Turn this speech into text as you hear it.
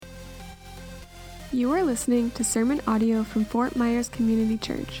You are listening to sermon audio from Fort Myers Community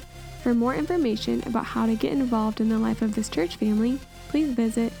Church. For more information about how to get involved in the life of this church family, please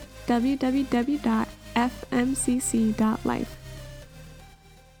visit www.fmcc.life.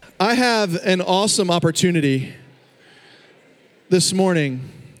 I have an awesome opportunity this morning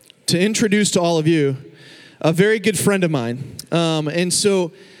to introduce to all of you a very good friend of mine. And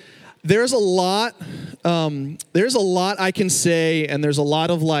so there's a lot I can say, and there's a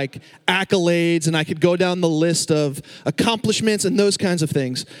lot of accolades, and I could go down the list of accomplishments and those kinds of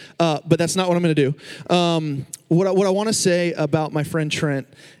things. But that's not what I'm going to do. What I want to say about my friend Trent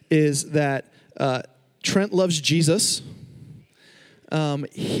is that Trent loves Jesus.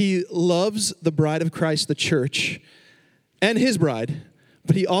 He loves the bride of Christ, the church, and his bride.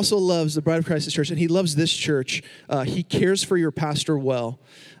 But he also loves the bride of Christ, the church, and he loves this church. He cares for your pastor well,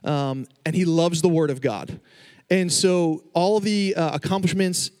 and he loves the Word of God. And so all of the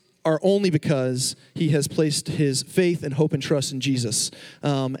accomplishments are only because he has placed his faith and hope and trust in Jesus.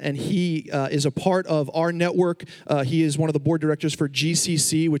 And he is a part of our network. He is one of the board directors for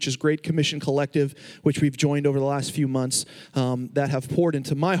GCC, which is Great Commission Collective, which we've joined over the last few months, that have poured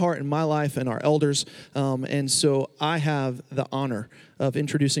into my heart and my life and our elders. And so I have the honor of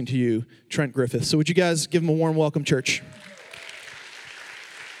introducing to you Trent Griffith. So would you guys give him a warm welcome, church?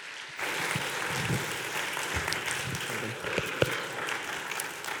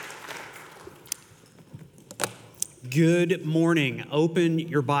 Good morning. Open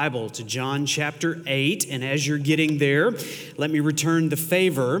your Bible to John chapter 8, and as you're getting there, let me return the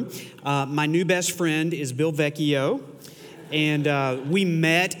favor. My new best friend is Bill Vecchio, and we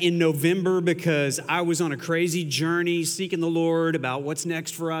met in November because I was on a crazy journey seeking the Lord about what's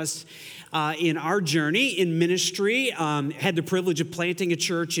next for us. In our journey in ministry, had the privilege of planting a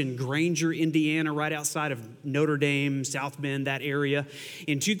church in Granger, Indiana, right outside of Notre Dame, South Bend, that area,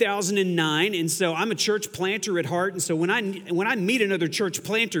 in 2009. And so I'm a church planter at heart. And so when I meet another church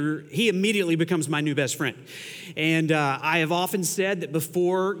planter, he immediately becomes my new best friend. And I have often said that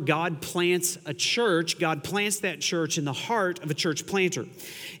before God plants a church, God plants that church in the heart of a church planter.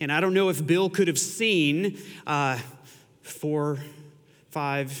 And I don't know if Bill could have seen 5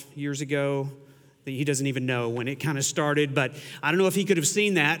 years ago, he doesn't even know when it kind of started, but I don't know if he could have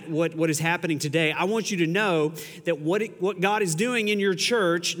seen that, what is happening today. I want you to know that what God is doing in your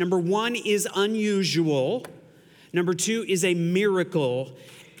church, number one, is unusual. Number two is a miracle.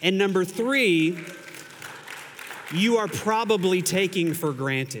 And number three, you are probably taking for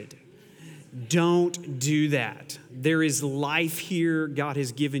granted. Don't do that. There is life here. God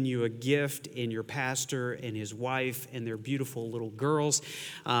has given you a gift in your pastor and his wife and their beautiful little girls.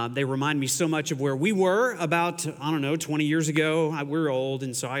 They remind me so much of where we were about, 20 years ago. We're old,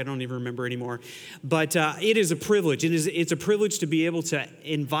 and so I don't even remember anymore. But it is a privilege. It's a privilege to be able to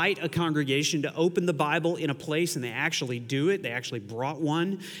invite a congregation to open the Bible in a place, and they actually do it. They actually brought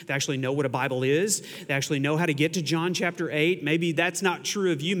one. They actually know what a Bible is. They actually know how to get to John chapter 8. Maybe that's not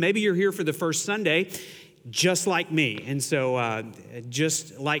true of you. Maybe you're here for the first Sunday, just like me. And so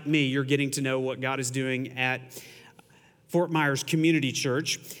just like me, you're getting to know what God is doing at Fort Myers Community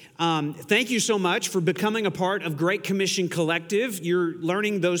Church. Thank you so much for becoming a part of Great Commission Collective. You're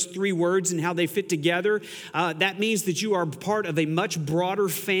learning those three words and how they fit together. That means that you are part of a much broader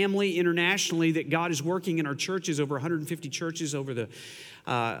family internationally that God is working in our churches, over 150 churches over the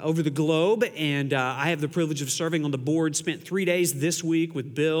globe, and I have the privilege of serving on the board. Spent 3 days this week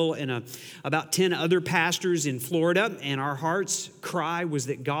with Bill and about 10 other pastors in Florida, and our heart's cry was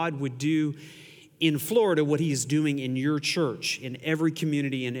that God would do in Florida what he is doing in your church, in every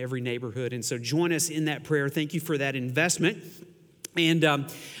community, in every neighborhood. And so join us in that prayer. Thank you for that investment. And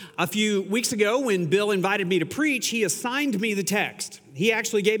a few weeks ago, when Bill invited me to preach, he assigned me the text. He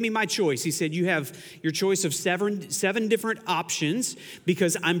actually gave me my choice. He said, you have your choice of seven different options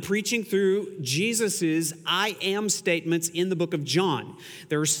because I'm preaching through Jesus's I am statements in the book of John.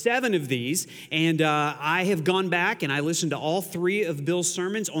 There are 7 of these, and I have gone back and I listened to all 3 of Bill's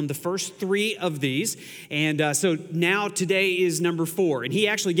sermons on the first 3 of these. And so now today is number 4. And he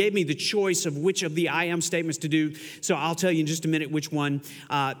actually gave me the choice of which of the I am statements to do. So I'll tell you in just a minute which one.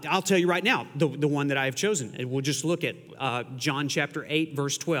 I'll tell you right now, the one that I have chosen. And we'll just look at John chapter 8,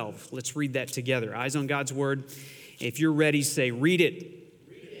 verse 12. Let's read that together. Eyes on God's word. If you're ready, say, read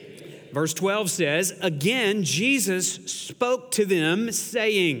it. Verse 12 says, again, Jesus spoke to them,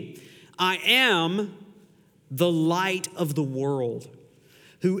 saying, I am the light of the world.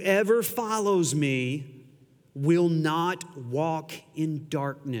 Whoever follows me will not walk in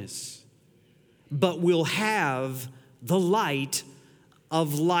darkness, but will have the light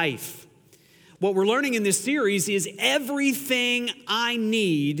of life. What we're learning in this series is everything I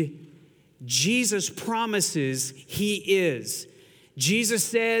need Jesus promises he is. Jesus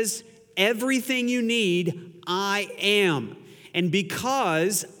says, everything you need, I am. And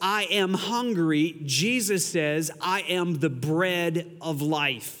because I am hungry, Jesus says, I am the bread of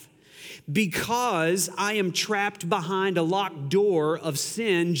life. Because I am trapped behind a locked door of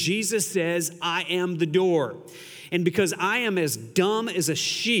sin, Jesus says, I am the door. And because I am as dumb as a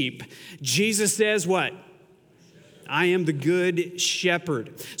sheep, Jesus says what? I am the good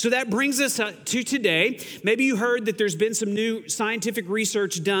shepherd. So that brings us to today. Maybe you heard that there's been some new scientific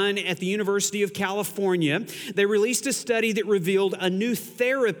research done at the University of California. They released a study that revealed a new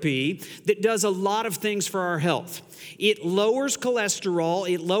therapy that does a lot of things for our health. It lowers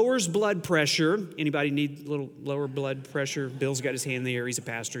cholesterol. It lowers blood pressure. Anybody need a little lower blood pressure? Bill's got his hand in the air. He's a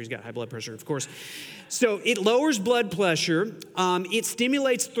pastor. He's got high blood pressure, of course. So it lowers blood pressure. It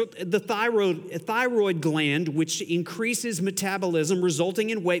stimulates the thyroid gland, which increases metabolism, resulting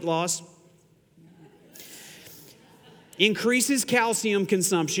in weight loss. Increases calcium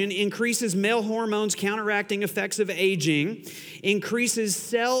consumption, increases male hormones counteracting effects of aging, increases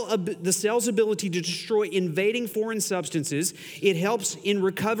the cell's ability to destroy invading foreign substances. It helps in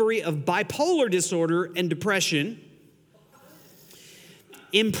recovery of bipolar disorder and depression.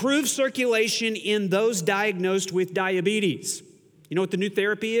 Improves circulation in those diagnosed with diabetes. You know what the new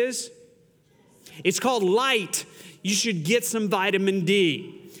therapy is? It's called light. You should get some vitamin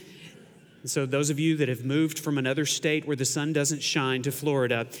D. So those of you that have moved from another state where the sun doesn't shine to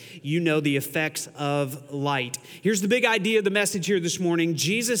Florida, you know the effects of light. Here's the big idea of the message here this morning.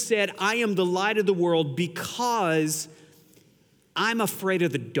 Jesus said, I am the light of the world because I'm afraid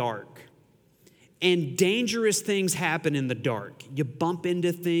of the dark. And dangerous things happen in the dark. You bump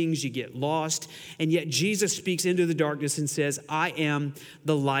into things, you get lost, and yet Jesus speaks into the darkness and says, I am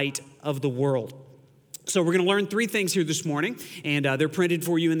the light of the world. So we're going to learn three things here this morning, and they're printed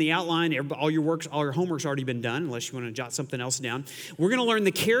for you in the outline. All your homework's already been done, unless you want to jot something else down. We're going to learn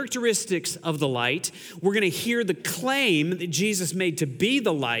the characteristics of the light. We're going to hear the claim that Jesus made to be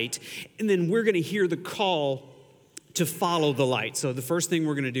the light, and then we're going to hear the call to follow the light. So the first thing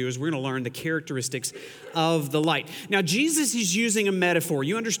we're going to do is we're going to learn the characteristics of the light. Now, Jesus is using a metaphor.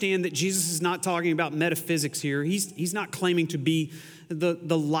 You understand that Jesus is not talking about metaphysics here. He's not claiming to be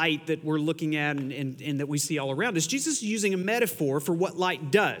the light that we're looking at and that we see all around us. Jesus is using a metaphor for what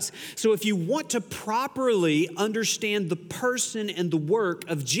light does. So if you want to properly understand the person and the work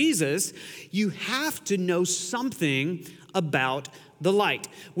of Jesus, you have to know something about the light,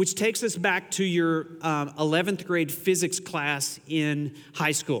 which takes us back to your 11th grade physics class in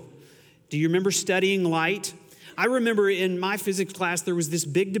high school. Do you remember studying light? I remember in my physics class, there was this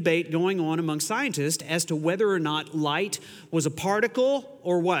big debate going on among scientists as to whether or not light was a particle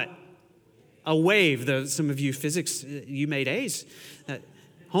or what? A wave. Some of you physics, you made A's.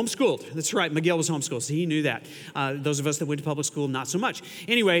 Homeschooled. That's right. Miguel was homeschooled, so he knew that. Those of us that went to public school, not so much.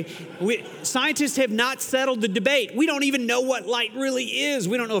 Anyway, scientists have not settled the debate. We don't even know what light really is.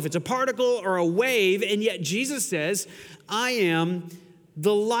 We don't know if it's a particle or a wave, and yet Jesus says, I am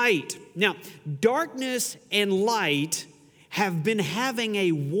the light. Now, darkness and light have been having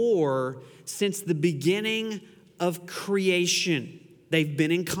a war since the beginning of creation. They've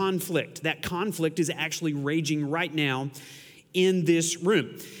been in conflict. That conflict is actually raging right now in this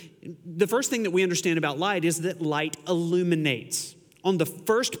room. The first thing that we understand about light is that light illuminates. On the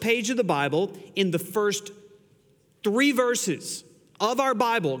first page of the Bible, in the first 3 verses of our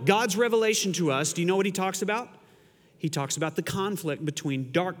Bible, God's revelation to us, do you know what he talks about? He talks about the conflict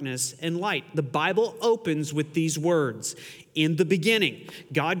between darkness and light. The Bible opens with these words. In the beginning,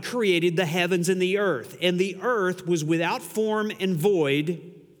 God created the heavens and the earth was without form and void,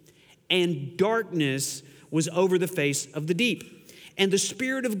 and darkness was over the face of the deep. And the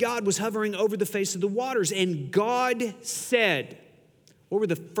Spirit of God was hovering over the face of the waters. And God said, what were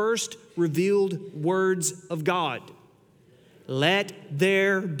the first revealed words of God? Let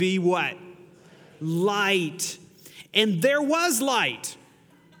there be what? Light. And there was light,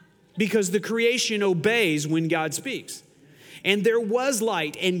 because the creation obeys when God speaks. And there was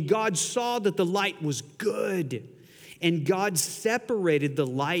light, and God saw that the light was good. And God separated the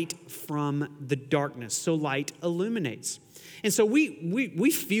light from the darkness. So light illuminates. And so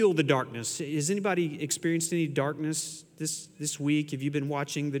we feel the darkness. Has anybody experienced any darkness this week? Have you been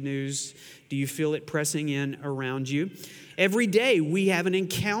watching the news? Do you feel it pressing in around you? Every day we have an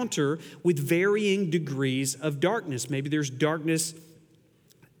encounter with varying degrees of darkness. Maybe there's darkness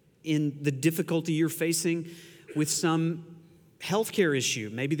in the difficulty you're facing with some healthcare issue.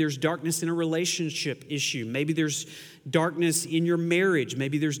 Maybe there's darkness in a relationship issue. Maybe there's darkness in your marriage.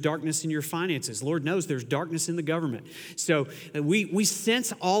 Maybe there's darkness in your finances. Lord knows there's darkness in the government. So we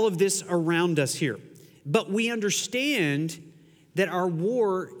sense all of this around us here. But we understand that our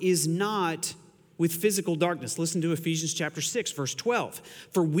war is not with physical darkness. Listen to Ephesians chapter 6, verse 12.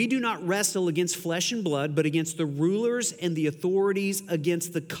 For we do not wrestle against flesh and blood, but against the rulers and the authorities,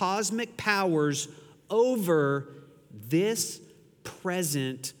 against the cosmic powers over this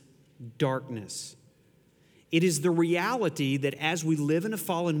present darkness. It is the reality that as we live in a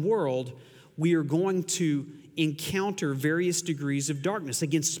fallen world, we are going to encounter various degrees of darkness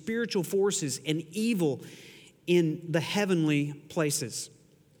against spiritual forces and evil in the heavenly places.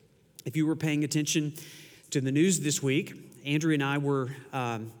 If you were paying attention to the news this week, Andrea and I were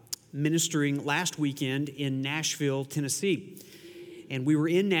ministering last weekend in Nashville, Tennessee. And we were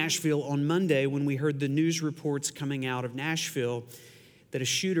in Nashville on Monday when we heard the news reports coming out of Nashville that a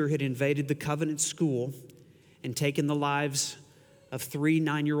shooter had invaded the Covenant School and taken the lives of 3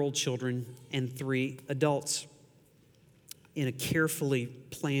 9-year-old children and 3 adults in a carefully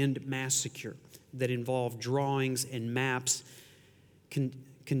planned massacre that involved drawings and maps,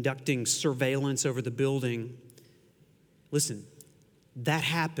 conducting surveillance over the building. Listen, that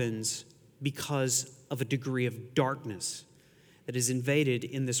happens because of a degree of darkness that is invaded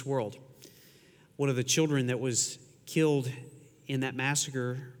in this world. One of the children that was killed in that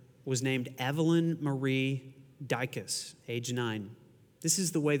massacre was named Evelyn Marie Dicus, age 9. This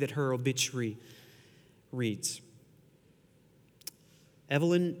is the way that her obituary reads.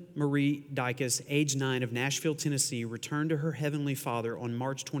 Evelyn Marie Dicus, age 9, of Nashville, Tennessee, returned to her Heavenly Father on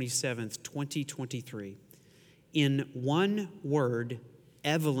March 27th, 2023. In one word,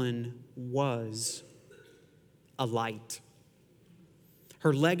 Evelyn was a light.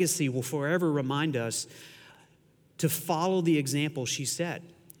 Her legacy will forever remind us to follow the example she set,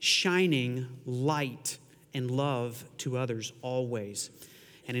 shining light and love to others always.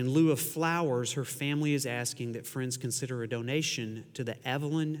 And in lieu of flowers, her family is asking that friends consider a donation to the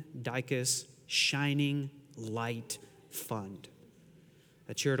Evelyn Dicus Shining Light Fund,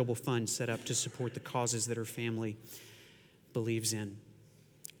 a charitable fund set up to support the causes that her family believes in.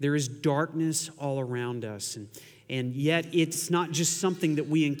 There is darkness all around us, and yet it's not just something that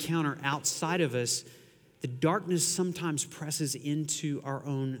we encounter outside of us. The darkness sometimes presses into our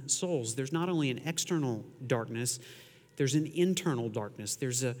own souls. There's not only an external darkness, there's an internal darkness.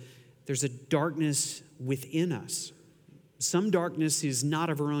 There's a darkness within us. Some darkness is not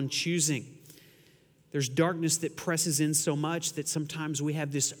of our own choosing. There's darkness that presses in so much that sometimes we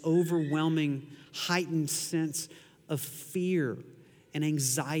have this overwhelming, heightened sense of fear and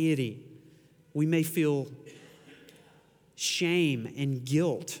anxiety. We may feel shame and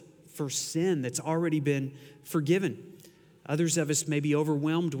guilt for sin that's already been forgiven. Others of us may be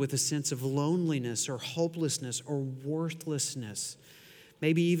overwhelmed with a sense of loneliness or hopelessness or worthlessness,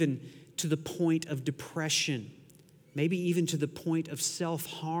 maybe even to the point of depression, maybe even to the point of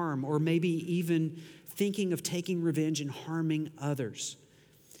self-harm, or maybe even thinking of taking revenge and harming others.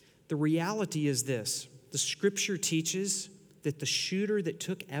 The reality is this: the Scripture teaches that the shooter that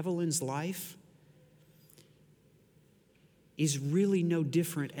took Evelyn's life is really no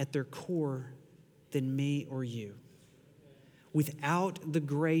different at their core than me or you. Without the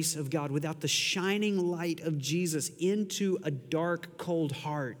grace of God, without the shining light of Jesus into a dark, cold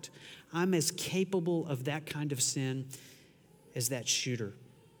heart, I'm as capable of that kind of sin as that shooter.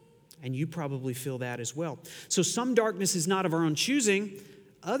 And you probably feel that as well. So some darkness is not of our own choosing.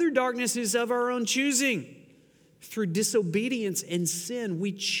 Other darkness is of our own choosing. Through disobedience and sin,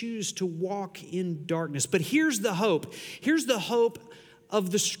 we choose to walk in darkness. But here's the hope. Here's the hope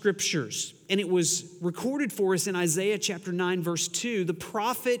of the Scriptures. And it was recorded for us in Isaiah chapter 9, verse 2. The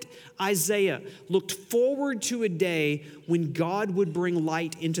prophet Isaiah looked forward to a day when God would bring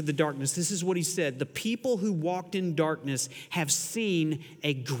light into the darkness. This is what he said: "The people who walked in darkness have seen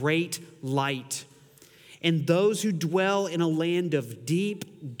a great light. And those who dwell in a land of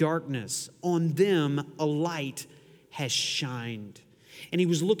deep darkness, on them a light has shined." And he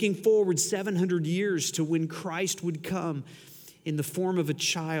was looking forward 700 years to when Christ would come in the form of a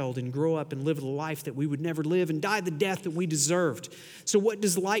child and grow up and live the life that we would never live and die the death that we deserved. So what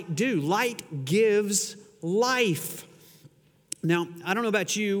does light do? Light gives life. Now, I don't know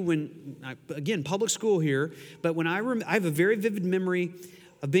about you, again, public school here, but when I have a very vivid memory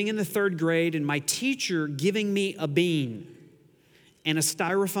of being in the 3rd grade and my teacher giving me a bean and a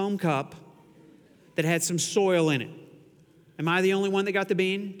styrofoam cup that had some soil in it. Am I the only one that got the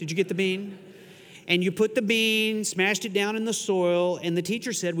bean? Did you get the bean? And you put the bean, smashed it down in the soil, and the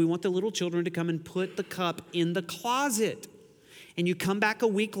teacher said, "We want the little children to come and put the cup in the closet." And you come back a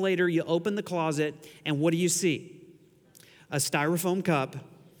week later, you open the closet, and what do you see? A styrofoam cup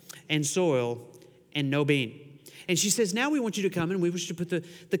and soil and no bean. And she says, now we want you to come and we wish to put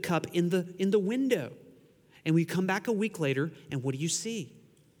the cup in the window. And we come back a week later, and what do you see?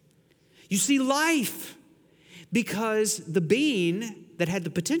 You see life, because the bean that had the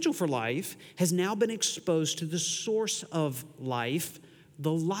potential for life has now been exposed to the source of life,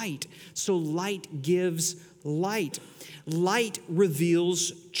 the light. So light gives light. Light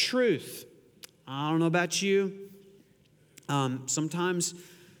reveals truth. I don't know about you. Sometimes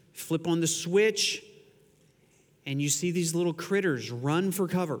flip on the switch and you see these little critters run for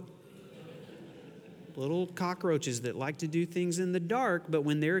cover. Little cockroaches that like to do things in the dark, but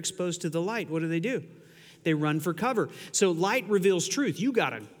when they're exposed to the light, what do? They run for cover. So light reveals truth. You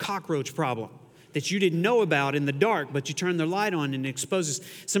got a cockroach problem that you didn't know about in the dark, but you turn the light on and it exposes.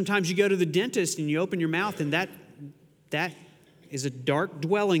 Sometimes you go to the dentist and you open your mouth and that is a dark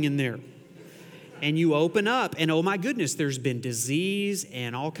dwelling in there. And you open up and oh my goodness, there's been disease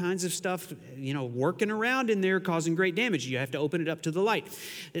and all kinds of stuff, working around in there causing great damage. You have to open it up to the light.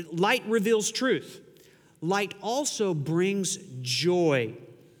 Light reveals truth. Light also brings joy.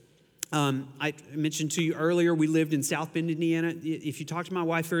 I mentioned to you earlier, we lived in South Bend, Indiana. If you talk to my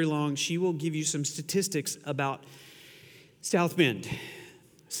wife very long, she will give you some statistics about South Bend.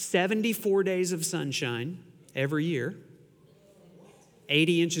 74 days of sunshine every year,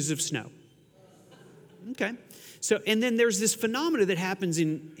 80 inches of snow. Okay. So, and then there's this phenomena that happens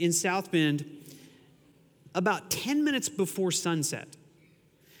in South Bend about 10 minutes before sunset.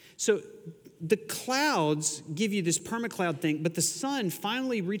 So the clouds give you this permacloud thing, but the sun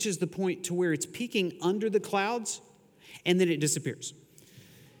finally reaches the point to where it's peaking under the clouds, and then it disappears.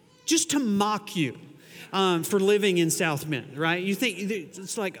 Just to mock you for living in South Bend, right? You think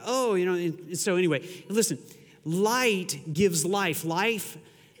it's like, so anyway, listen, light gives life.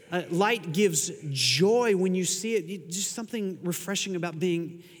 Light gives joy when you see it. Just something refreshing about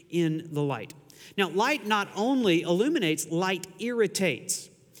being in the light. Now, light not only illuminates, light irritates.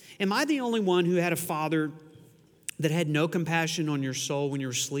 Am I the only one who had a father that had no compassion on your soul when you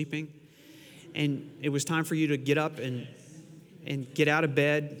were sleeping? And it was time for you to get up and get out of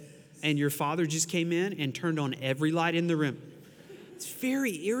bed, and your father just came in and turned on every light in the room. It's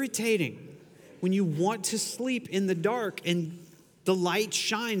very irritating when you want to sleep in the dark and the light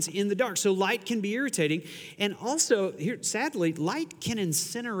shines in the dark. So light can be irritating. And also, here, sadly, light can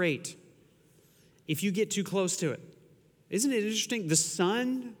incinerate if you get too close to it. Isn't it interesting? The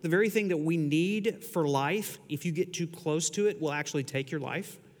sun, the very thing that we need for life, if you get too close to it, will actually take your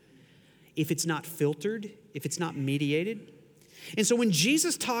life. If it's not filtered, if it's not mediated. And so when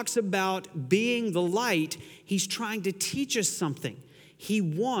Jesus talks about being the light, he's trying to teach us something. He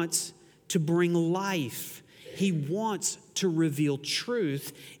wants to bring life. He wants to reveal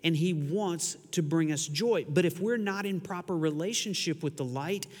truth, and he wants to bring us joy. But if we're not in proper relationship with the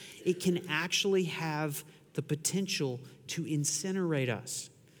light, it can actually have the potential to incinerate us.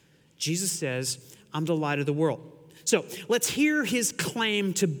 Jesus says, I'm the light of the world. So let's hear his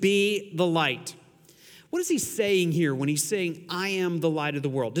claim to be the light. What is he saying here when he's saying, I am the light of the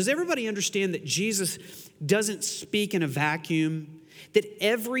world? Does everybody understand that Jesus doesn't speak in a vacuum? That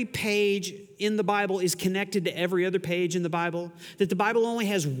every page in the Bible is connected to every other page in the Bible? That the Bible only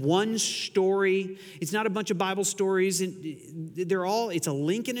has one story? It's not a bunch of Bible stories. It's a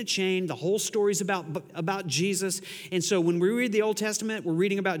link in a chain. The whole story's about Jesus. And so when we read the Old Testament, we're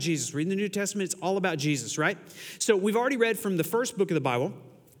reading about Jesus. Reading the New Testament, it's all about Jesus, right? So we've already read from the first book of the Bible.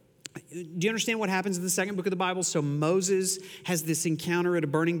 Do you understand what happens in the second book of the Bible? So Moses has this encounter at a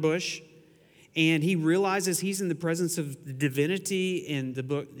burning bush. And he realizes he's in the presence of the divinity in the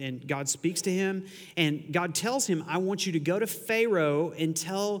book, and God speaks to him. And God tells him, I want you to go to Pharaoh and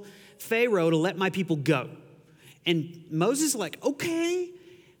tell Pharaoh to let my people go. And Moses is like, okay,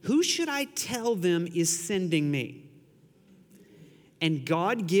 who should I tell them is sending me? And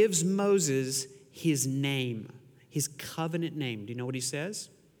God gives Moses his name, his covenant name. Do you know what he says?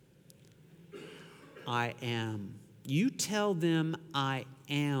 I am. You tell them I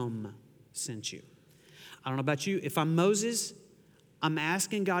am sent you. I don't know about you. If I'm Moses, I'm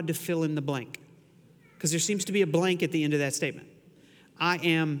asking God to fill in the blank, because there seems to be a blank at the end of that statement. I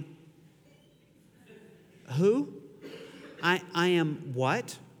am who? I am what?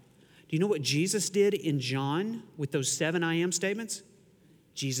 Do you know what Jesus did in John with those 7 I am statements?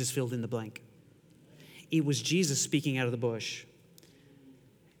 Jesus filled in the blank. It was Jesus speaking out of the bush.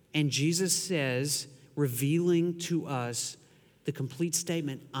 And Jesus says, revealing to us the complete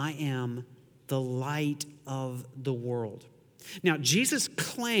statement, I am the light of the world. Now, Jesus'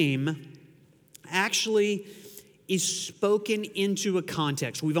 claim actually is spoken into a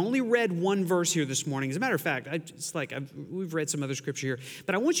context. We've only read one verse here this morning. As a matter of fact, we've read some other scripture here,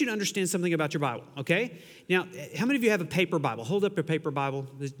 but I want you to understand something about your Bible, okay? Now, how many of you have a paper Bible? Hold up your paper Bible.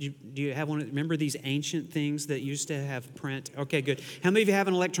 Do you have one? Remember these ancient things that used to have print? Okay, good. How many of you have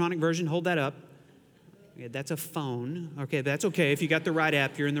an electronic version? Hold that up. Yeah, that's a phone. Okay, that's okay. If you got the right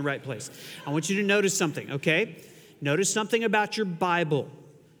app, you're in the right place. I want you to notice something, okay? Notice something about your Bible.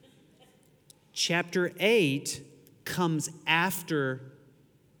 Chapter 8 comes after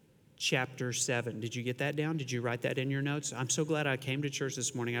chapter 7. Did you get that down? Did you write that in your notes? I'm so glad I came to church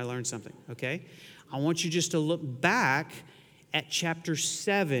this morning. I learned something, okay? I want you just to look back at chapter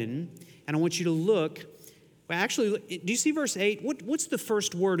 7, and I want you to look. Well, actually, do you see verse 8? What's the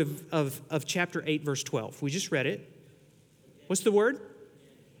first word of chapter 8, verse 12? We just read it. What's the word?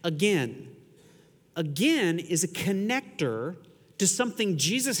 Again. Again is a connector to something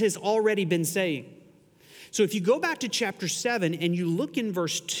Jesus has already been saying. So if you go back to chapter 7 and you look in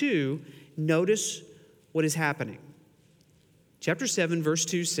verse 2, notice what is happening. Chapter 7, verse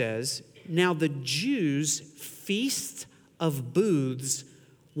 2 says, "Now the Jews' feast of booths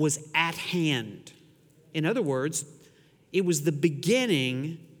was at hand." In other words, it was the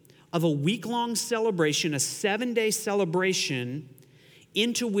beginning of a week-long celebration, a 7-day celebration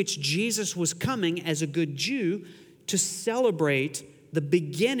into which Jesus was coming as a good Jew to celebrate the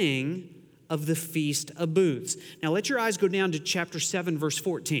beginning of the Feast of Booths. Now let your eyes go down to chapter 7, verse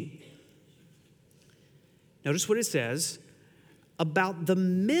 14. Notice what it says. About the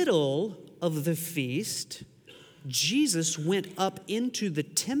middle of the feast, Jesus went up into the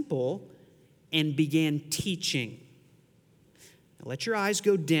temple and began teaching. Now let your eyes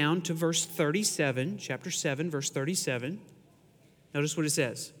go down to verse 37, chapter 7, verse 37. Notice what it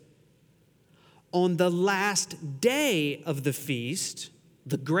says. On the last day of the feast,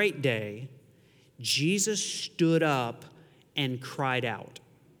 the great day, Jesus stood up and cried out.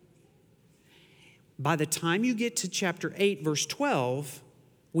 By the time you get to chapter 8, verse 12,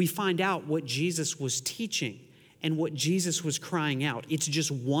 we find out what Jesus was teaching and what Jesus was crying out. It's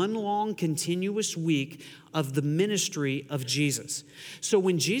just one long continuous week of the ministry of Jesus. So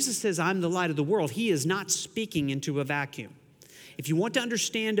when Jesus says, "I'm the light of the world," he is not speaking into a vacuum. If you want to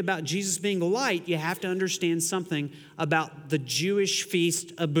understand about Jesus being the light, you have to understand something about the Jewish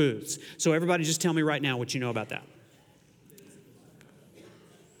Feast of Booths. So everybody just tell me right now what you know about that.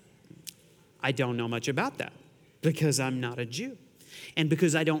 I don't know much about that because I'm not a Jew and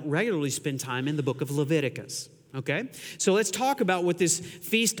because I don't regularly spend time in the book of Leviticus. Okay, so let's talk about what this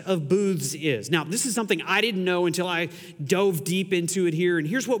Feast of Booths is. Now, this is something I didn't know until I dove deep into it here, and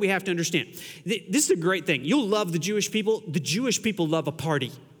here's what we have to understand. This is a great thing. You'll love the Jewish people. The Jewish people love a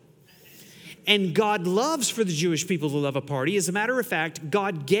party. And God loves for the Jewish people to love a party. As a matter of fact,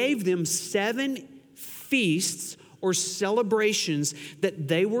 God gave them 7 feasts or celebrations that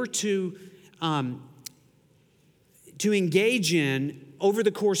they were to engage in over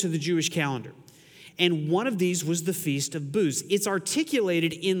the course of the Jewish calendar. And one of these was the Feast of Booths. It's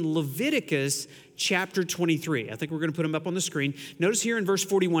articulated in Leviticus chapter 23. I think we're going to put them up on the screen. Notice here in verse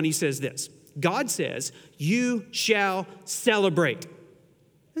 41, he says this. God says, "You shall celebrate."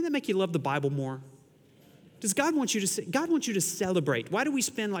 Doesn't that make you love the Bible more? Does God want you to celebrate? Why do we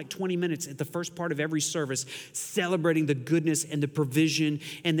spend like 20 minutes at the first part of every service celebrating the goodness and the provision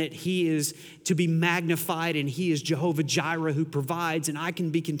and that he is to be magnified and he is Jehovah Jireh who provides and I can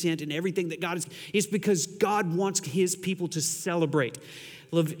be content in everything that God is? It's because God wants his people to celebrate.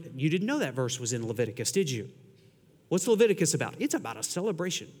 You didn't know that verse was in Leviticus, did you? What's Leviticus about? It's about a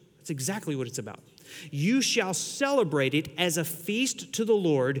celebration. That's exactly what it's about. You shall celebrate it as a feast to the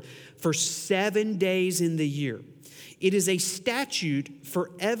Lord for 7 days in the year. It is a statute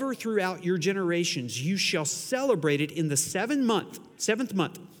forever throughout your generations. You shall celebrate it in the seventh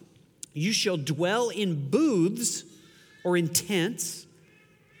month. You shall dwell in booths or in tents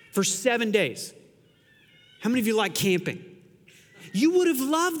for 7 days. How many of you like camping? You would have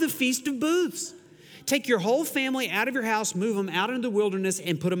loved the Feast of Booths. Take your whole family out of your house, move them out into the wilderness,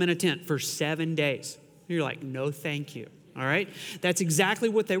 and put them in a tent for 7 days. You're like, no, thank you. All right? That's exactly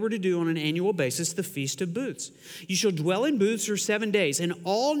what they were to do on an annual basis, the Feast of Booths. You shall dwell in booths for 7 days, and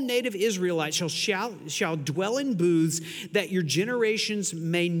all native Israelites shall dwell in booths, that your generations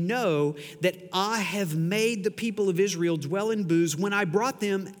may know that I have made the people of Israel dwell in booths when I brought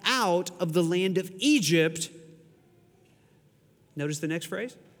them out of the land of Egypt. Notice the next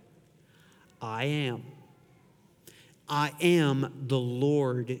phrase. I am the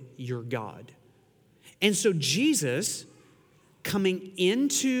Lord your God. And so Jesus, coming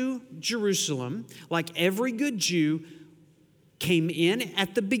into Jerusalem, like every good Jew, came in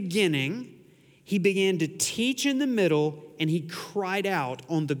at the beginning. He began to teach in the middle, and he cried out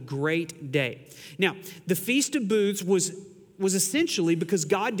on the great day. Now, the Feast of Booths was essentially because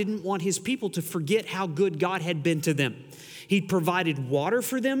God didn't want his people to forget how good God had been to them. He'd provided water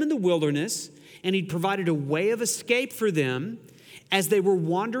for them in the wilderness, and he'd provided a way of escape for them. As they were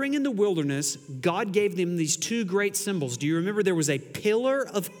wandering in the wilderness, God gave them these two great symbols. Do you remember there was a pillar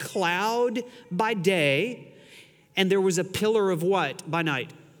of cloud by day, and there was a pillar of what by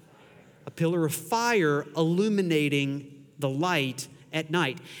night? A pillar of fire illuminating the light at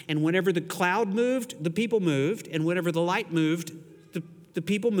night. And whenever the cloud moved, the people moved. And whenever the light moved, the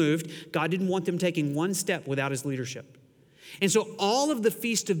people moved. God didn't want them taking one step without his leadership. And so all of the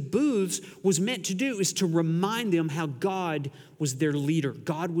Feast of Booths was meant to do is to remind them how God was their leader.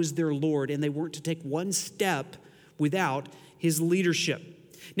 God was their Lord, and they weren't to take one step without his leadership.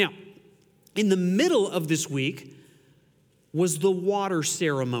 Now, in the middle of this week was the water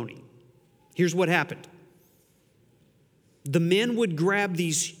ceremony. Here's what happened. The men would grab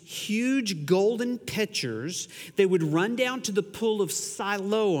these huge golden pitchers. They would run down to the pool of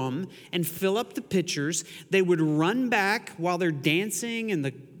Siloam and fill up the pitchers. They would run back while they're dancing and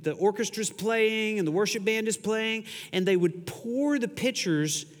the orchestra's playing and the worship band is playing, and they would pour the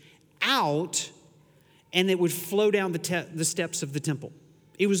pitchers out, and it would flow down the steps of the temple.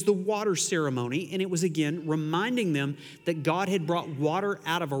 It was the water ceremony, and it was, again, reminding them that God had brought water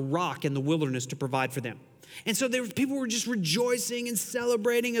out of a rock in the wilderness to provide for them. And so people were just rejoicing and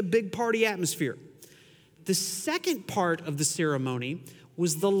celebrating, a big party atmosphere. The second part of the ceremony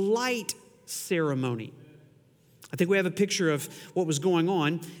was the light ceremony. I think we have a picture of what was going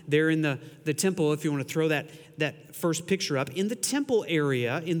on there in the temple, if you want to throw that first picture up. In the temple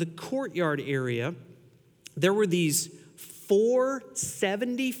area, in the courtyard area, there were these 4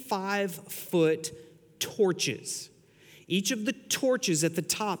 75-foot torches. Each of the torches at the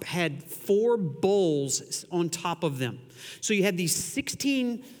top had 4 bowls on top of them. So you had these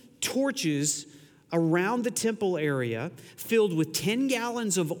 16 torches around the temple area filled with 10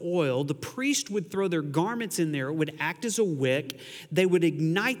 gallons of oil. The priest would throw their garments in there. It would act as a wick. They would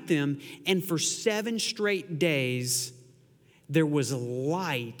ignite them, and for 7 straight days, there was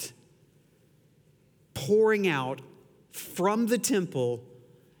light pouring out from the temple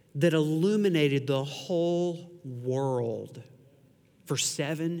that illuminated the whole world for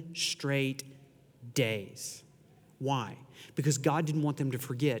 7 straight days. Why? Because God didn't want them to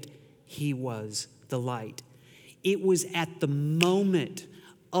forget he was the light. It was at the moment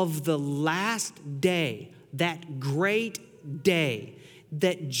of the last day, that great day,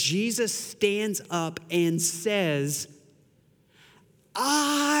 that Jesus stands up and says,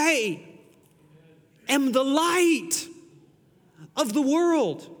 I am the light of the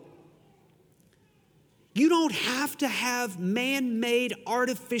world. You don't have to have man-made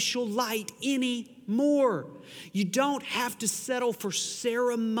artificial light anymore. You don't have to settle for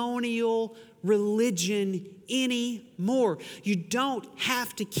ceremonial religion anymore. You don't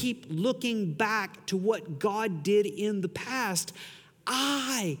have to keep looking back to what God did in the past.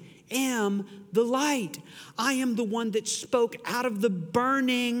 I am the light. I am the one that spoke out of the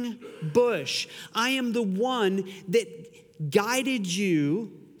burning bush. I am the one that guided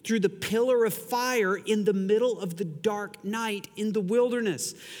you through the pillar of fire in the middle of the dark night in the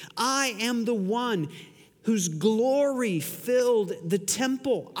wilderness. I am the one whose glory filled the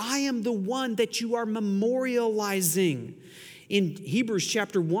temple. I am the one that you are memorializing. In Hebrews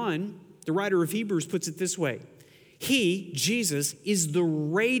chapter 1, the writer of Hebrews puts it this way. He, Jesus, is the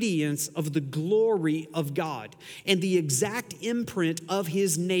radiance of the glory of God and the exact imprint of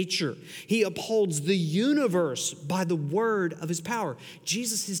his nature. He upholds the universe by the word of his power.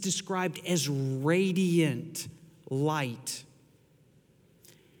 Jesus is described as radiant light.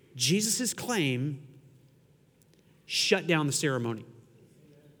 Jesus' claim shut down the ceremony.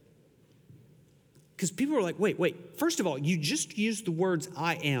 Because people were like, wait. First of all, you just used the words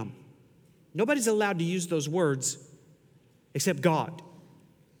I am. Nobody's allowed to use those words except God.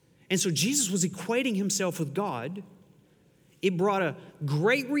 And so Jesus was equating himself with God. It brought a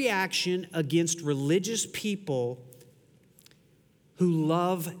great reaction against religious people who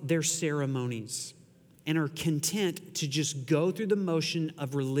love their ceremonies and are content to just go through the motion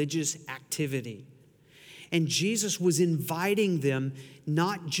of religious activity. And Jesus was inviting them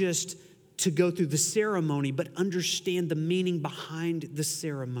not just to go through the ceremony, but understand the meaning behind the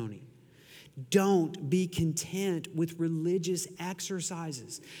ceremony. Don't be content with religious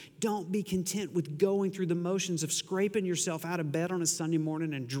exercises. Don't be content with going through the motions of scraping yourself out of bed on a Sunday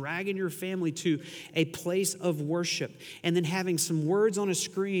morning and dragging your family to a place of worship and then having some words on a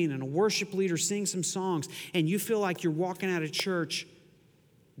screen and a worship leader sing some songs and you feel like you're walking out of church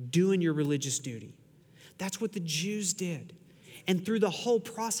doing your religious duty. That's what the Jews did. And through the whole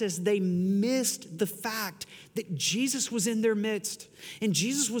process, they missed the fact that Jesus was in their midst. And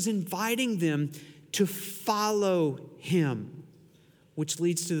Jesus was inviting them to follow him, which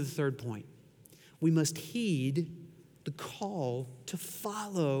leads to the third point. We must heed the call to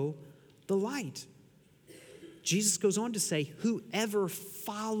follow the light. Jesus goes on to say, whoever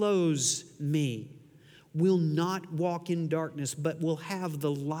follows me will not walk in darkness, but will have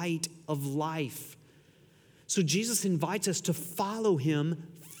the light of life. So Jesus invites us to follow him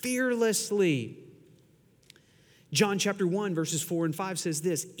fearlessly. John chapter 1, verses 4 and 5 says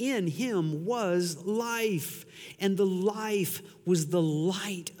this, in him was life, and the life was the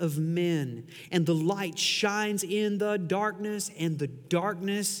light of men. And the light shines in the darkness, and the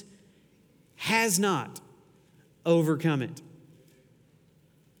darkness has not overcome it.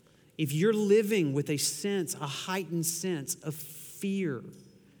 If you're living with a heightened sense of fear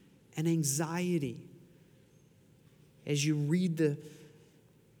and anxiety, as you read the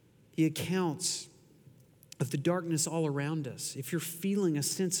accounts of the darkness all around us, if you're feeling a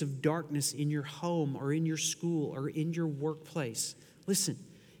sense of darkness in your home or in your school or in your workplace, listen,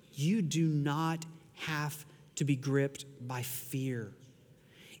 you do not have to be gripped by fear.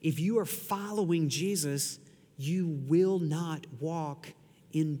 If you are following Jesus, you will not walk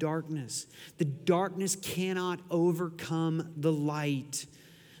in darkness. The darkness cannot overcome the light.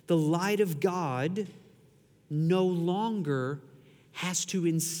 The light of God no longer has to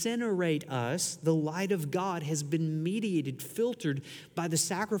incinerate us. The light of God has been mediated, filtered by the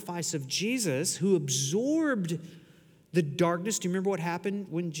sacrifice of Jesus, who absorbed the darkness. Do you remember what happened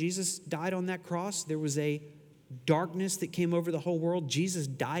when Jesus died on that cross? There was a darkness that came over the whole world. Jesus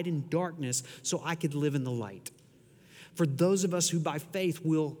died in darkness so I could live in the light. For those of us who by faith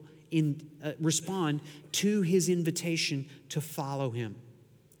will respond to his invitation to follow him.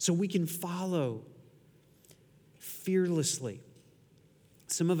 So we can follow fearlessly.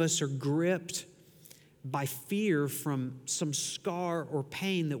 Some of us are gripped by fear from some scar or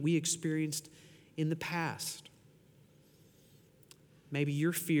pain that we experienced in the past. Maybe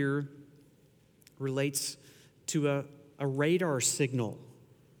your fear relates to a radar signal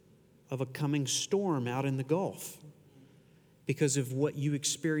of a coming storm out in the Gulf because of what you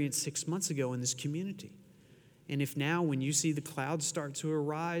experienced 6 months ago in this community. And if now, when you see the clouds start to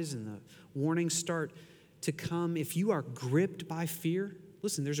arise and the warnings start to come, if you are gripped by fear,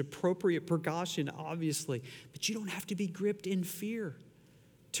 listen, there's appropriate precaution, obviously, but you don't have to be gripped in fear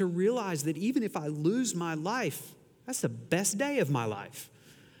to realize that even if I lose my life, that's the best day of my life.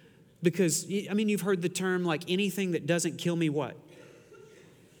 Because, I mean, you've heard the term, like, anything that doesn't kill me, what?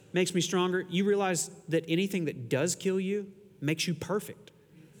 Makes me stronger. You realize that anything that does kill you makes you perfect.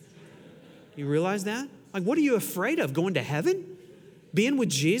 You realize that? Like, what are you afraid of? Going to heaven? Being with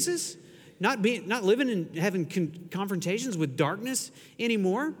Jesus? Not living and having confrontations with darkness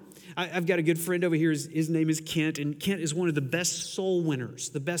anymore? I've got a good friend over here. His name is Kent, and Kent is one of the best soul winners,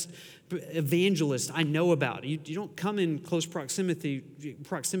 the best evangelist I know about. You don't come in close proximity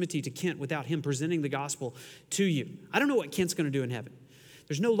to Kent without him presenting the gospel to you. I don't know what Kent's going to do in heaven.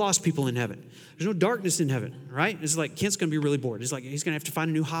 There's no lost people in heaven. There's no darkness in heaven, right? It's like Kent's going to be really bored. It's like he's going to have to find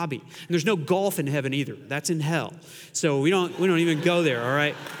a new hobby. And there's no golf in heaven either. That's in hell. So we don't even go there, all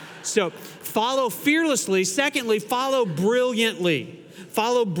right? So follow fearlessly. Secondly, follow brilliantly.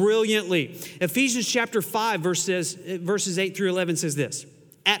 Follow brilliantly. Ephesians chapter 5, verses 8 through 11 says this.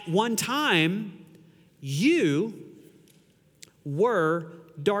 At one time, you were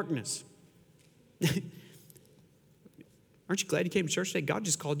darkness. Aren't you glad you came to church today? God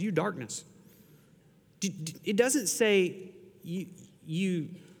just called you darkness. It doesn't say you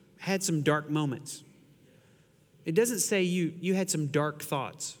had some dark moments. It doesn't say you had some dark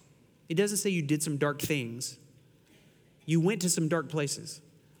thoughts. It doesn't say you did some dark things. You went to some dark places.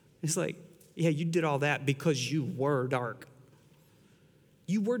 It's like, yeah, you did all that because you were dark.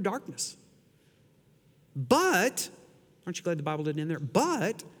 You were darkness. But, aren't you glad the Bible didn't end there?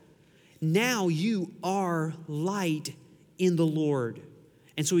 But now you are light in the Lord.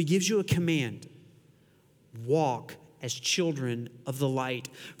 And so he gives you a command. Walk as children of the light.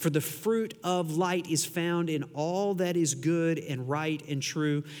 For the fruit of light is found in all that is good and right and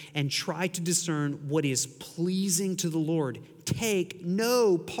true, and try to discern what is pleasing to the Lord. Take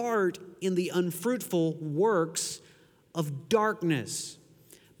no part in the unfruitful works of darkness,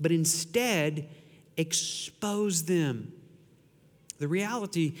 but instead expose them. The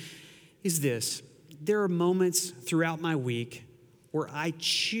reality is this. There are moments throughout my week where I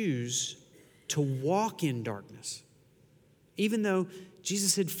choose to walk in darkness. Even though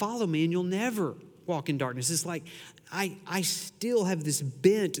Jesus said, follow me and you'll never walk in darkness. It's like I still have this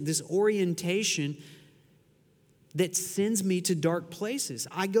bent, this orientation that sends me to dark places.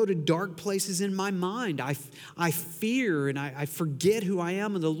 I go to dark places in my mind. I fear and I forget who I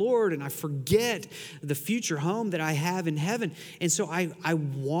am in the Lord, and I forget the future home that I have in heaven. And so I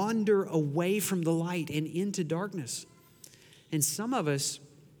wander away from the light and into darkness. And some of us,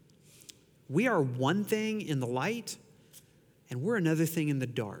 we are one thing in the light and we're another thing in the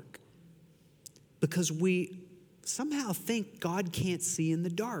dark, because we somehow think God can't see in the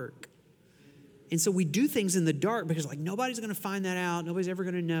dark. And so we do things in the dark because like nobody's going to find that out. Nobody's ever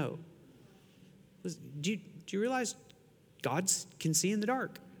going to know. Do you realize God can see in the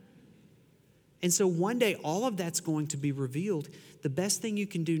dark? And so one day all of that's going to be revealed. The best thing you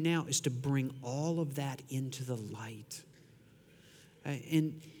can do now is to bring all of that into the light.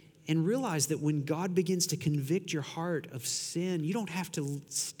 And realize that when God begins to convict your heart of sin, you don't have to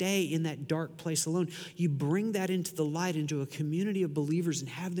stay in that dark place alone. You bring that into the light, into a community of believers, and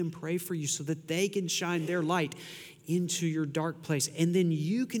have them pray for you so that they can shine their light into your dark place. And then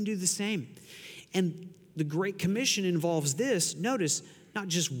you can do the same. And the Great Commission involves this. Notice, not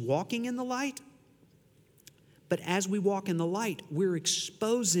just walking in the light, but as we walk in the light, we're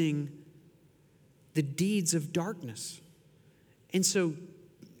exposing the deeds of darkness. And so,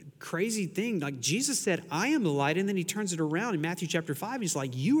 crazy thing, like Jesus said, I am the light, and then he turns it around in Matthew chapter 5. He's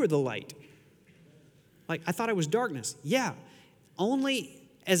like, you are the light. Like, I thought I was darkness. Yeah, only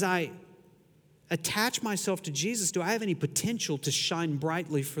as I attach myself to Jesus do I have any potential to shine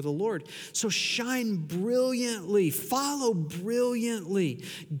brightly for the Lord. So shine brilliantly, follow brilliantly.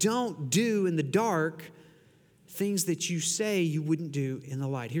 Don't do in the dark things that you say you wouldn't do in the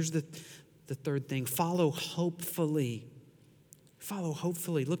light. Here's the third thing, follow hopefully. Follow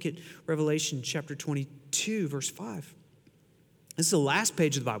hopefully. Look at Revelation chapter 22, verse 5. This is the last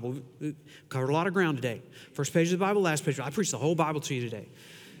page of the Bible. We covered a lot of ground today. First page of the Bible, last page. I preached the whole Bible to you today.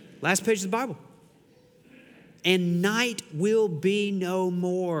 Last page of the Bible. And night will be no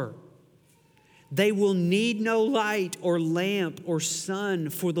more. They will need no light or lamp or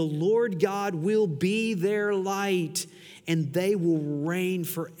sun, for the Lord God will be their light, and they will reign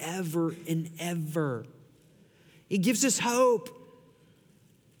forever and ever. It gives us hope.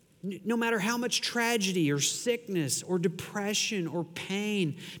 No matter how much tragedy or sickness or depression or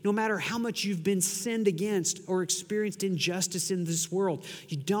pain, no matter how much you've been sinned against or experienced injustice in this world,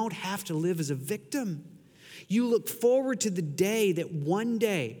 you don't have to live as a victim. You look forward to the day that one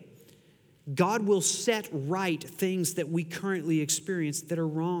day God will set right things that we currently experience that are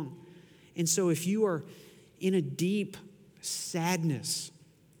wrong. And so if you are in a deep sadness,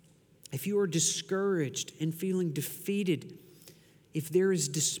 if you are discouraged and feeling defeated, if there is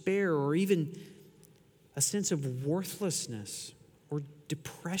despair or even a sense of worthlessness or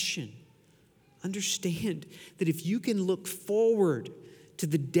depression, understand that if you can look forward to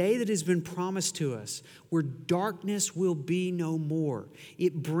the day that has been promised to us, where darkness will be no more,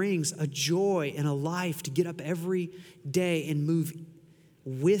 it brings a joy and a life to get up every day and move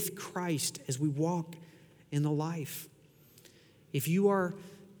with Christ as we walk in the life. If you are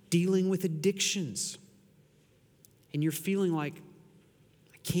dealing with addictions and you're feeling like,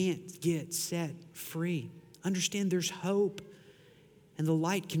 I can't get set free, understand there's hope, and the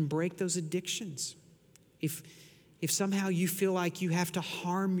light can break those addictions. If somehow you feel like you have to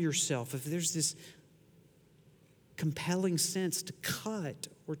harm yourself, if there's this compelling sense to cut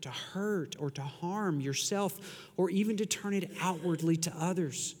or to hurt or to harm yourself or even to turn it outwardly to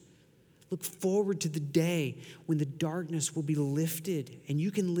others, look forward to the day when the darkness will be lifted and you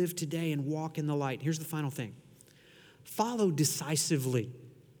can live today and walk in the light. Here's the final thing. Follow decisively.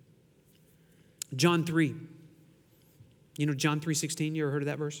 John 3. You know John 3:16? You ever heard of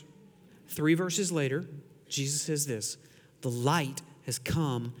that verse? 3 verses later, Jesus says this, the light has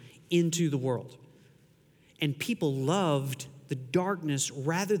come into the world, and people loved the darkness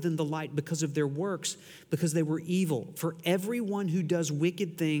rather than the light because of their works, because they were evil. For everyone who does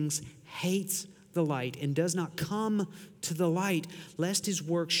wicked things hates the light and does not come to the light, lest his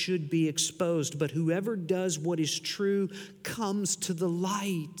work should be exposed. But whoever does what is true comes to the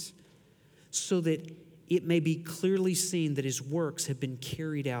light, so that it may be clearly seen that his works have been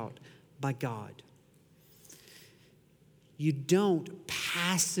carried out by God. You don't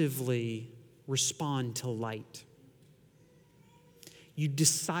passively respond to light. You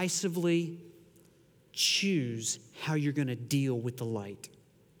decisively choose how you're going to deal with the light.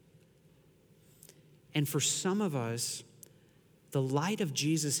 And for some of us, the light of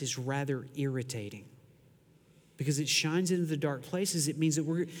Jesus is rather irritating because it shines into the dark places. It means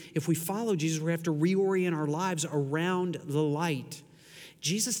that if we follow Jesus, we have to reorient our lives around the light.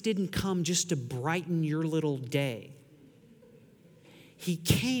 Jesus didn't come just to brighten your little day. He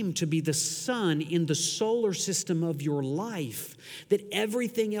came to be the sun in the solar system of your life that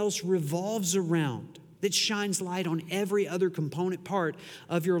everything else revolves around, that shines light on every other component part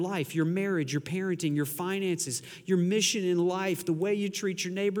of your life, your marriage, your parenting, your finances, your mission in life, the way you treat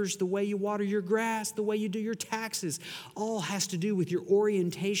your neighbors, the way you water your grass, the way you do your taxes, all has to do with your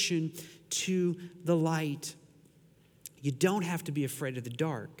orientation to the light. You don't have to be afraid of the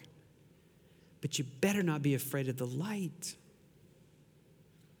dark, but you better not be afraid of the light.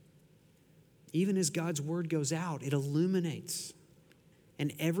 Even as God's word goes out, it illuminates.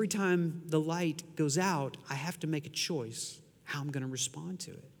 And every time the light goes out, I have to make a choice how I'm going to respond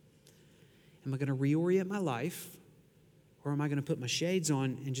to it. Am I going to reorient my life, or am I going to put my shades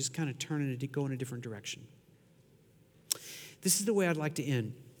on and just kind of turn it and go in a different direction? This is the way I'd like to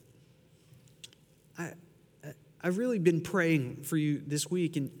end. I've really been praying for you this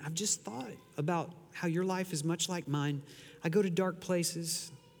week, and I've just thought about how your life is much like mine. I go to dark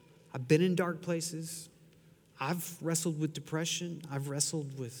places. I've been in dark places. I've wrestled with depression. I've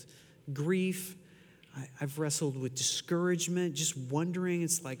wrestled with grief. I've wrestled with discouragement, just wondering.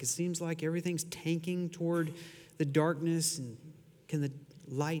 It seems like everything's tanking toward the darkness, and can the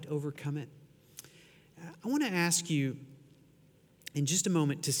light overcome it? I want to ask you in just a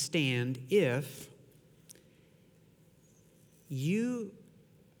moment to stand if you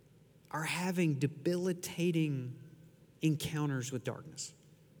are having debilitating encounters with darkness.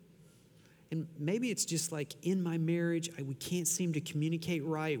 And maybe it's just like in my marriage, we can't seem to communicate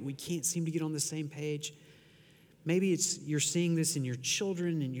right. We can't seem to get on the same page. Maybe it's you're seeing this in your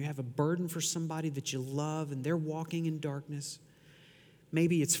children and you have a burden for somebody that you love and they're walking in darkness.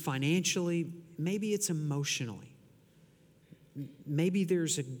 Maybe it's financially. Maybe it's emotionally. Maybe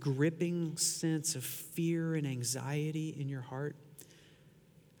there's a gripping sense of fear and anxiety in your heart.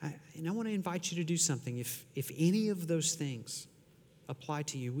 And I want to invite you to do something. If any of those things apply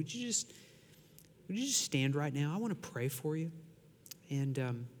to you, would you just stand right now? I want to pray for you.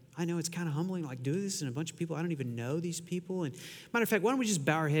 And I know it's kind of humbling, like doing this in a bunch of people. I don't even know these people. And matter of fact, why don't we just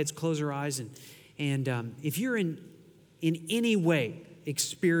bow our heads, close our eyes, and if you're in any way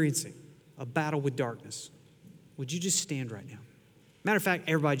experiencing a battle with darkness, would you just stand right now? Matter of fact,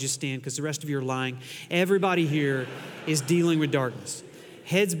 everybody just stand, because the rest of you are lying. Everybody here is dealing with darkness.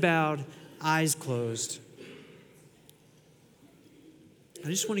 Heads bowed, eyes closed. I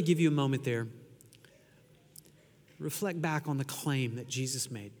just want to give you a moment there. Reflect back on the claim that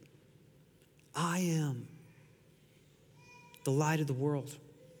Jesus made. I am the light of the world.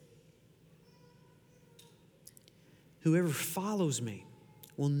 Whoever follows me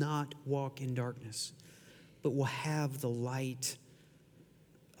will not walk in darkness, but will have the light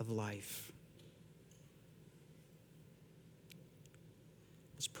of life.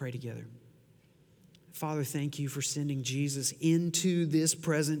 Let's pray together. Father, thank you for sending Jesus into this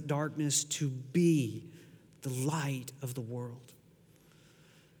present darkness to be the light of the world.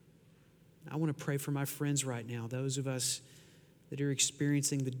 I want to pray for my friends right now, those of us that are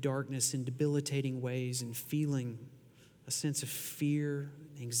experiencing the darkness in debilitating ways and feeling a sense of fear,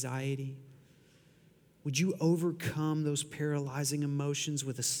 anxiety. Would you overcome those paralyzing emotions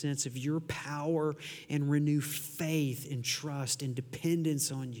with a sense of your power and renew faith and trust and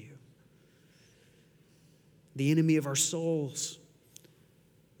dependence on you? The enemy of our souls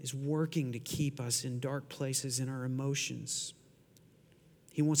is working to keep us in dark places in our emotions.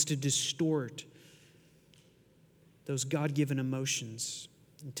 He wants to distort those God-given emotions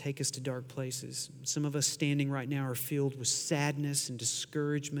and take us to dark places. Some of us standing right now are filled with sadness and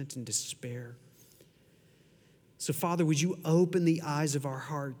discouragement and despair. So, Father, would you open the eyes of our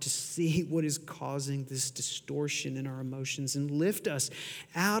heart to see what is causing this distortion in our emotions and lift us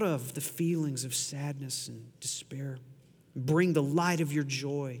out of the feelings of sadness and despair. Bring the light of your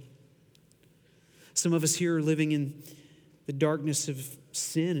joy. Some of us here are living in the darkness of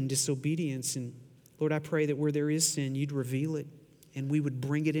sin and disobedience. And Lord, I pray that where there is sin, you'd reveal it and we would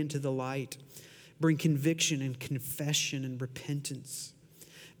bring it into the light. Bring conviction and confession and repentance.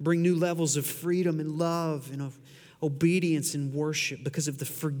 Bring new levels of freedom and love and of obedience and worship because of the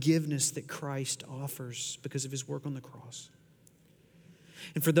forgiveness that Christ offers because of his work on the cross.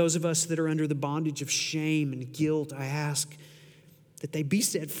 And for those of us that are under the bondage of shame and guilt, I ask that they be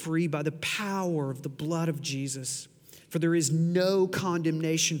set free by the power of the blood of Jesus. For there is no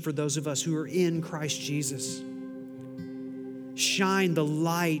condemnation for those of us who are in Christ Jesus. Shine the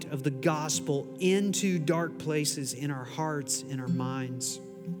light of the gospel into dark places in our hearts and our minds.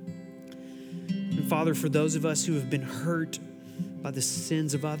 And Father, for those of us who have been hurt by the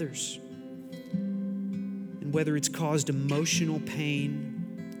sins of others, and whether it's caused emotional pain,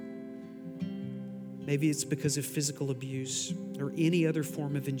 maybe it's because of physical abuse, or any other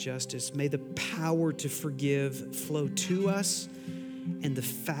form of injustice. May the power to forgive flow to us, and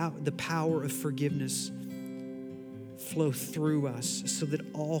the power of forgiveness flow through us, so that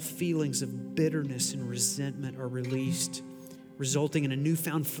all feelings of bitterness and resentment are released, resulting in a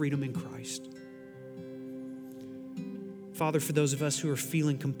newfound freedom in Christ. Father, for those of us who are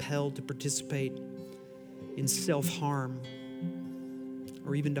feeling compelled to participate in self-harm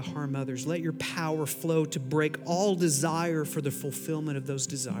or even to harm others, let your power flow to break all desire for the fulfillment of those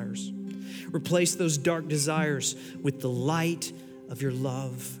desires. Replace those dark desires with the light of your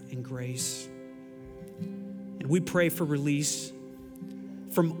love and grace. And we pray for release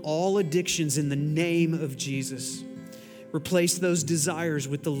from all addictions in the name of Jesus. Replace those desires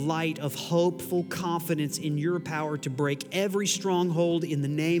with the light of hopeful confidence in your power to break every stronghold in the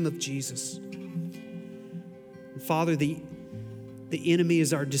name of Jesus. And Father, the enemy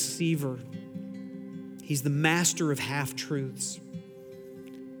is our deceiver. He's the master of half-truths.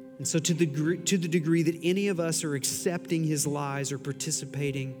 And so to the degree that any of us are accepting his lies or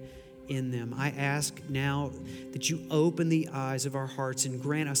participating in them, I ask now that you open the eyes of our hearts and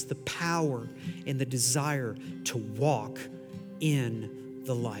grant us the power and the desire to walk in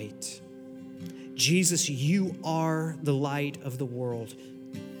the light. Jesus, you are the light of the world.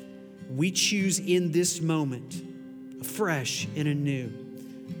 We choose in this moment, afresh and anew,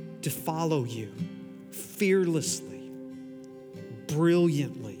 to follow you fearlessly,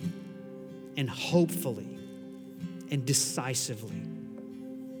 brilliantly, and hopefully, and decisively.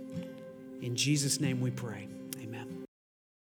 In Jesus' name we pray.